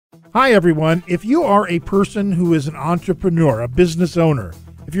Hi, everyone. If you are a person who is an entrepreneur, a business owner,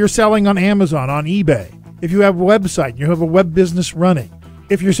 if you're selling on Amazon, on eBay, if you have a website, you have a web business running,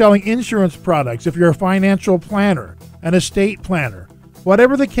 if you're selling insurance products, if you're a financial planner, an estate planner,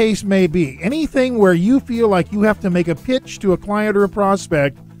 whatever the case may be, anything where you feel like you have to make a pitch to a client or a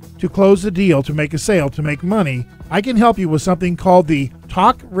prospect to close a deal, to make a sale, to make money, I can help you with something called the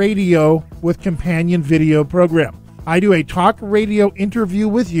Talk Radio with Companion Video program. I do a talk radio interview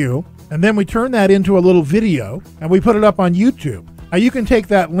with you, and then we turn that into a little video, and we put it up on YouTube. Now, you can take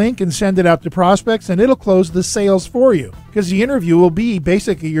that link and send it out to prospects, and it'll close the sales for you, because the interview will be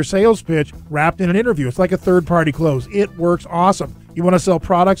basically your sales pitch wrapped in an interview. It's like a third-party close. It works awesome. You want to sell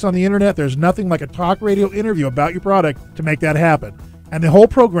products on the internet? There's nothing like a talk radio interview about your product to make that happen. And the whole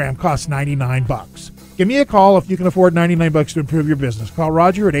program costs $99. Give me a call if you can afford $99 to improve your business. Call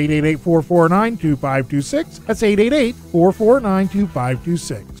Roger at 888-449-2526. That's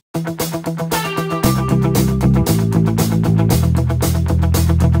 888-449-2526.